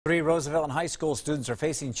3 Roosevelt High School students are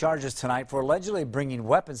facing charges tonight for allegedly bringing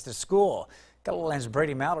weapons to school. KELOLAND's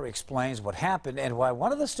Brady Mallory explains what happened and why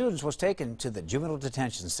one of the students was taken to the Juvenile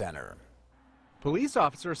Detention Center. Police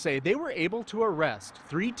officers say they were able to arrest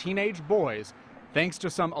 3 teenage boys thanks to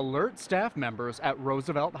some alert staff members at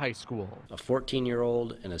Roosevelt High School. A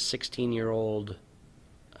 14-year-old and a 16-year-old,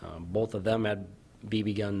 both of them had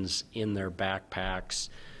BB guns in their backpacks.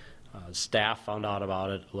 Staff found out about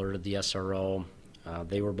it, alerted the SRO.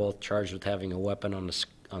 They were both charged with having a weapon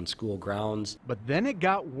on school grounds. But then it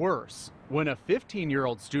got worse when a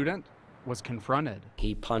 15-year-old student was confronted.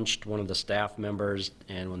 He punched one of the staff members,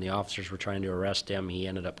 and when the officers were trying to arrest him, he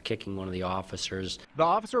ended up kicking one of the officers. The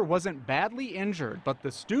officer wasn't badly injured, but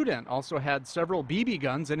the student also had several BB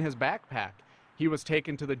guns in his backpack. He was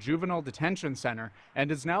taken to the Juvenile Detention Center and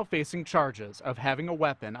is now facing charges of having a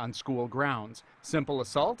weapon on school grounds, simple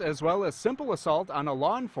assault as well as simple assault on a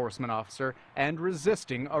law enforcement officer and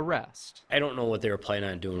resisting arrest. I don't know what they were planning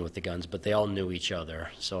on doing with the guns, but they all knew each other,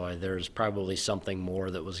 so there's probably something more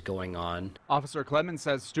that was going on. Officer Clemens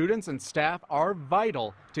says students and staff are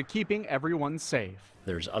vital to keeping everyone safe.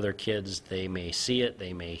 There's other kids, they may see it,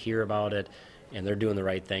 they may hear about it, and they're doing the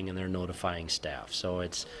right thing and they're notifying staff. So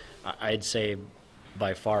I'd say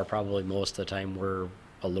by far, probably most of the time, we're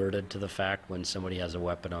alerted to the fact when somebody has a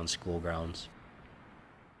weapon on school grounds.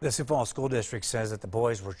 The Sioux Falls School District says that the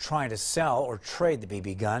boys were trying to sell or trade the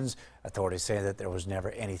BB guns. Authorities say that there was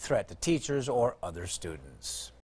never any threat to teachers or other students.